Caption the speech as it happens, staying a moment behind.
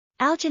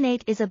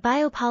Alginate is a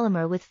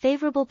biopolymer with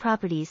favorable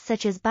properties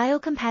such as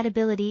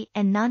biocompatibility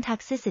and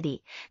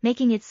non-toxicity,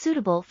 making it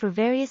suitable for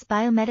various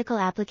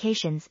biomedical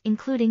applications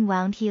including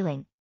wound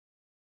healing.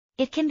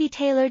 It can be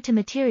tailored to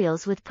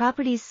materials with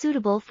properties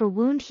suitable for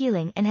wound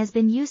healing and has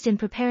been used in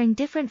preparing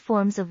different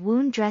forms of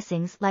wound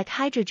dressings like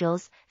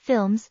hydrogels,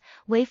 films,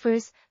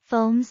 wafers,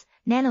 foams,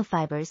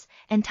 nanofibers,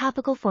 and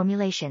topical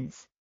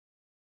formulations.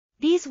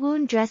 These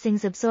wound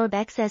dressings absorb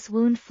excess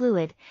wound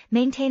fluid,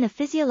 maintain a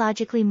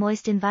physiologically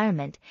moist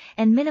environment,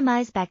 and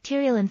minimize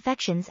bacterial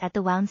infections at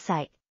the wound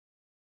site.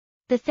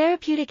 The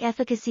therapeutic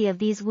efficacy of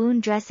these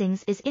wound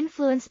dressings is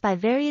influenced by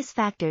various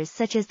factors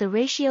such as the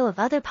ratio of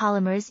other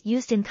polymers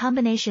used in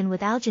combination with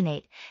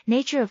alginate,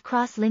 nature of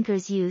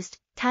cross-linkers used,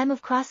 time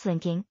of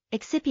cross-linking,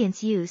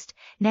 excipients used,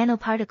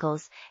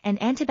 nanoparticles, and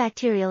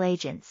antibacterial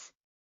agents.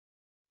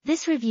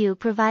 This review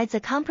provides a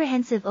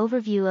comprehensive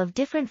overview of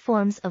different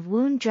forms of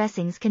wound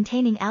dressings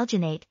containing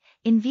alginate,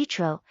 in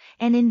vitro,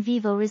 and in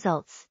vivo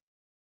results.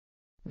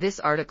 This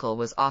article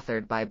was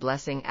authored by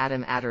Blessing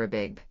Atim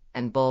Aderibigbe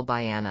and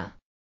Buyana.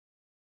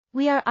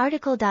 We are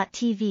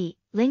RTCLTV,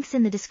 links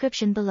in the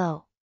description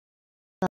below.